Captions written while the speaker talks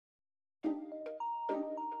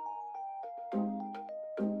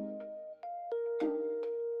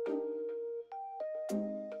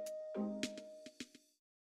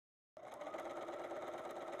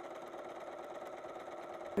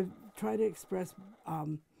try to express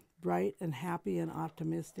bright and happy and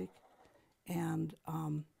optimistic and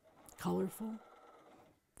colorful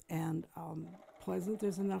and pleasant.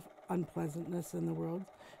 There's enough unpleasantness in the world,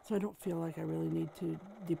 so I don't feel like I really need to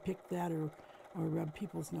depict that or rub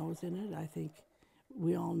people's nose in it. I think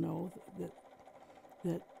we all know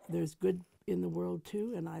that there's good in the world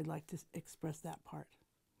too, and I'd like to express that part.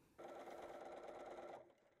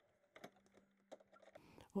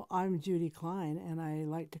 Well, I'm Judy Kline, and I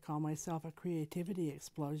like to call myself a creativity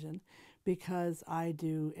explosion because I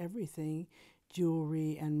do everything,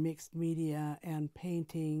 jewelry and mixed media and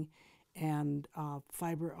painting and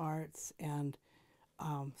fiber arts and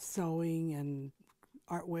sewing and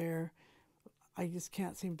artware. I just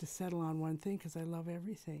can't seem to settle on one thing because I love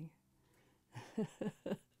everything.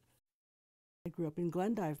 I grew up in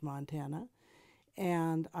Glendive, Montana,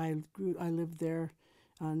 and I lived there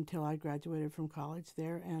until I graduated from college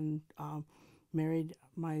there, and married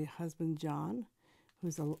my husband John,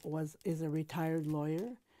 is a retired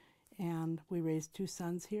lawyer, and we raised 2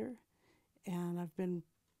 sons here, and I've been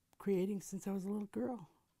creating since I was a little girl.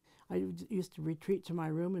 I used to retreat to my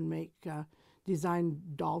room and make design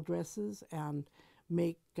doll dresses and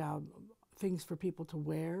make things for people to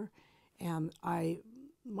wear, and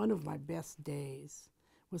one of my best days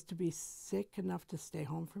was to be sick enough to stay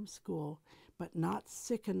home from school, but not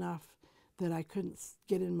sick enough that I couldn't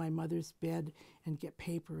get in my mother's bed and get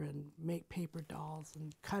paper and make paper dolls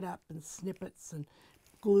and cut up and snippets and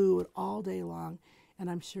glue it all day long.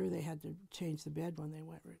 And I'm sure they had to change the bed when they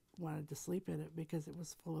wanted to sleep in it because it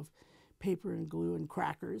was full of paper and glue and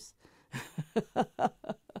crackers.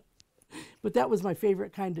 But that was my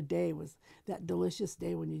favorite kind of day, was that delicious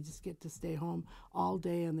day when you just get to stay home all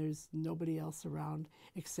day and there's nobody else around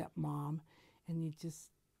except Mom. And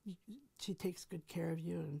she takes good care of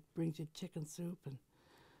you and brings you chicken soup. And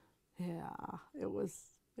yeah, it was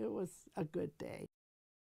a good day.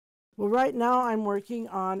 Well, right now I'm working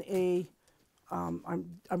on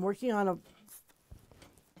I'm working on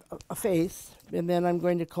a face, and then I'm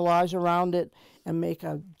going to collage around it and make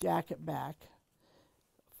a jacket back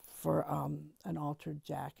for an altered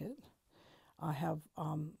jacket. I have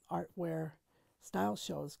artware style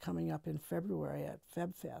shows coming up in February at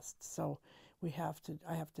FebFest, so I have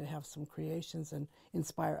to have some creations and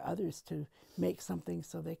inspire others to make something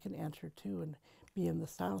so they can enter too and be in the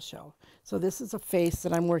style show. So this is a face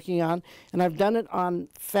that I'm working on, and I've done it on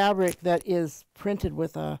fabric that is printed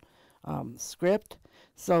with a script.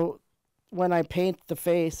 So when I paint the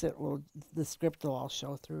face, the script will all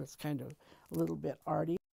show through. It's kind of a little bit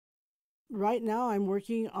arty. Right now I'm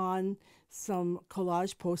working on some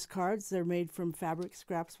collage postcards. They're made from fabric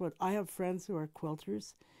scraps. I have friends who are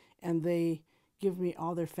quilters, and they give me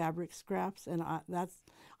all their fabric scraps, and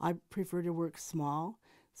I prefer to work small.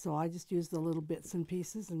 So I just use the little bits and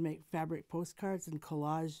pieces and make fabric postcards and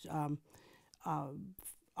collage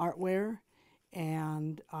artware.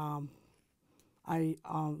 And I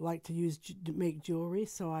like to make jewelry,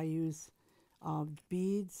 so I use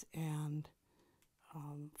beads and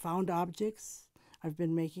found objects. I've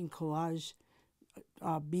been making collage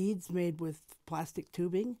beads made with plastic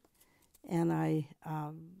tubing, and I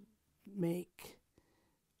make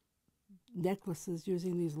necklaces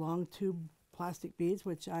using these long tube plastic beads,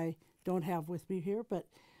 which I don't have with me here, but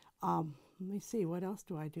let me see, what else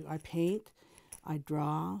do? I paint, I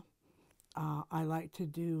draw, I like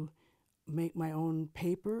to make my own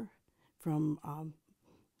paper from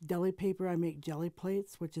deli paper. I make jelly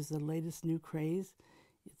plates, which is the latest new craze.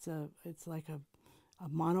 It's like a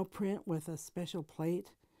monoprint with a special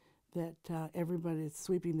plate that everybody is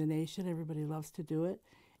sweeping the nation. Everybody loves to do it,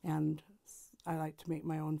 and I like to make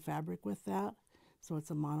my own fabric with that. So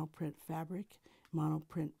it's a monoprint fabric,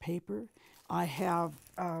 monoprint paper. I have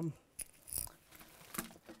an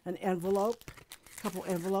envelope, a couple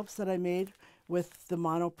envelopes that I made with the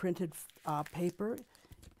monoprinted paper,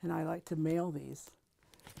 and I like to mail these.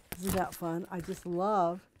 Isn't that fun? I just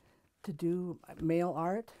love to do mail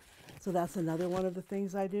art. So that's another one of the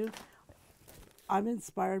things I do. I'm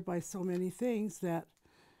inspired by so many things that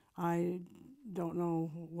I don't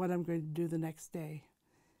know what I'm going to do the next day.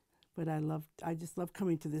 But I just love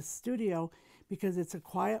coming to this studio because it's a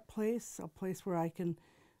quiet place, a place where I can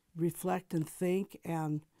reflect and think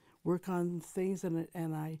and work on things, and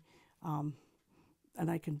I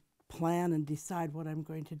can plan and decide what I'm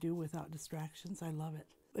going to do without distractions. I love it.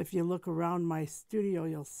 If you look around my studio,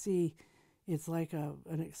 you'll see it's like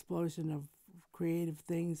an explosion of creative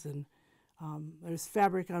things, and there's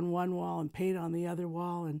fabric on one wall and paint on the other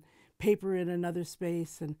wall and paper in another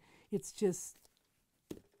space, and it's just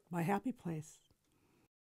my happy place.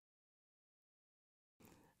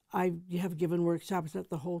 You have given workshops at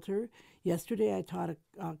the Holter. Yesterday I taught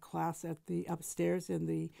a class at the upstairs in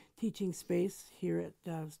the teaching space here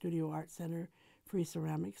at Studio Art Center, Free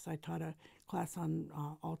Ceramics. I taught a class on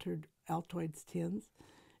altered Altoids tins.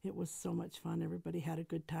 It was so much fun. Everybody had a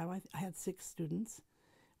good time. I had 6 students.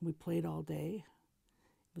 We played all day.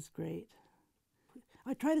 It was great.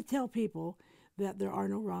 I try to tell people that there are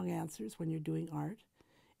no wrong answers when you're doing art.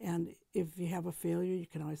 And if you have a failure, you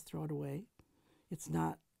can always throw it away. It's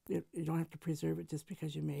not, you don't have to preserve it just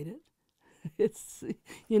because you made it. It's,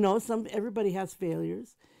 you know, everybody has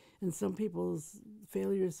failures, and some people's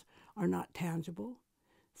failures are not tangible.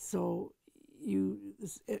 So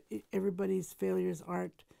everybody's failures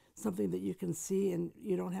aren't something that you can see, and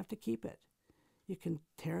you don't have to keep it. You can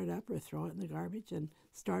tear it up or throw it in the garbage and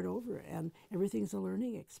start over, and everything's a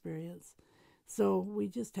learning experience. So we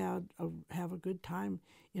just have a good time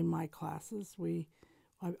in my classes.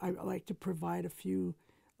 I like to provide a few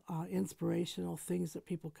inspirational things that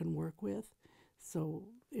people can work with. So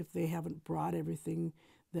if they haven't brought everything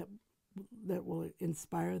that will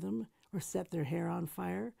inspire them or set their hair on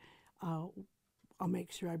fire, I'll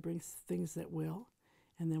make sure I bring things that will,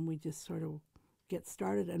 and then we just sort of get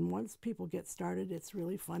started. And once people get started, it's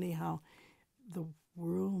really funny how the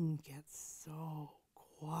room gets so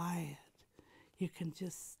quiet. You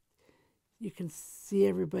can see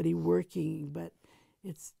everybody working, but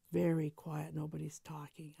it's very quiet. Nobody's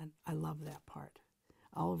talking, and I love that part.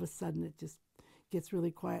 All of a sudden, it just gets really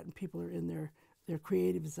quiet, and people are in their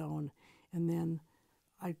creative zone. And then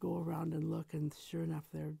I go around and look, and sure enough,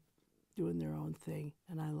 they're doing their own thing,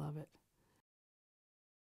 and I love it.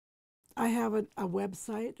 I have a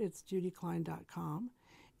website. It's judykline.com,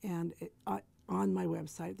 and on my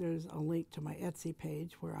website, there's a link to my Etsy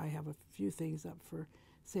page where I have a few things up for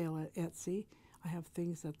sale at Etsy. I have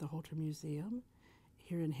things at the Holter Museum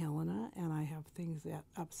here in Helena, and I have things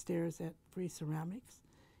upstairs at Free Ceramics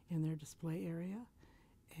in their display area.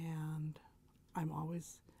 And I'm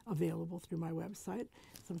always available through my website.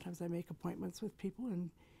 Sometimes I make appointments with people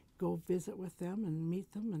and go visit with them and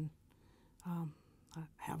meet them, and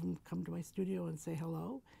have them come to my studio and say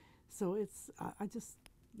hello. So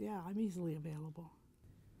I'm easily available.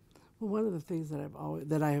 Well, one of the things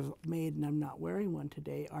that I have made, and I'm not wearing one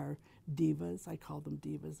today, are divas. I call them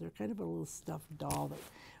divas. They're kind of a little stuffed doll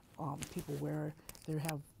that people wear. They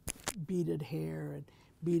have beaded hair and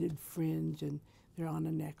beaded fringe, and they're on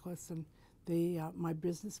a necklace. And my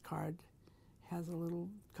business card has a little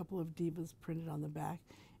couple of divas printed on the back,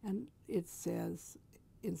 and it says,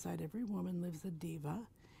 "Inside every woman lives a diva,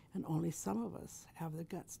 and only some of us have the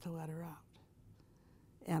guts to let her out."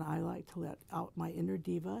 And I like to let out my inner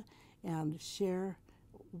diva and share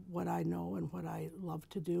what I know and what I love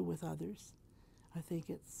to do with others. I think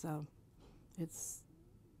it's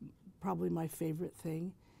probably my favorite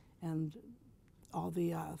thing, and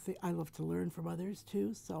I love to learn from others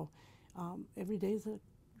too. So every day is a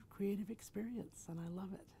creative experience, and I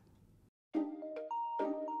love it.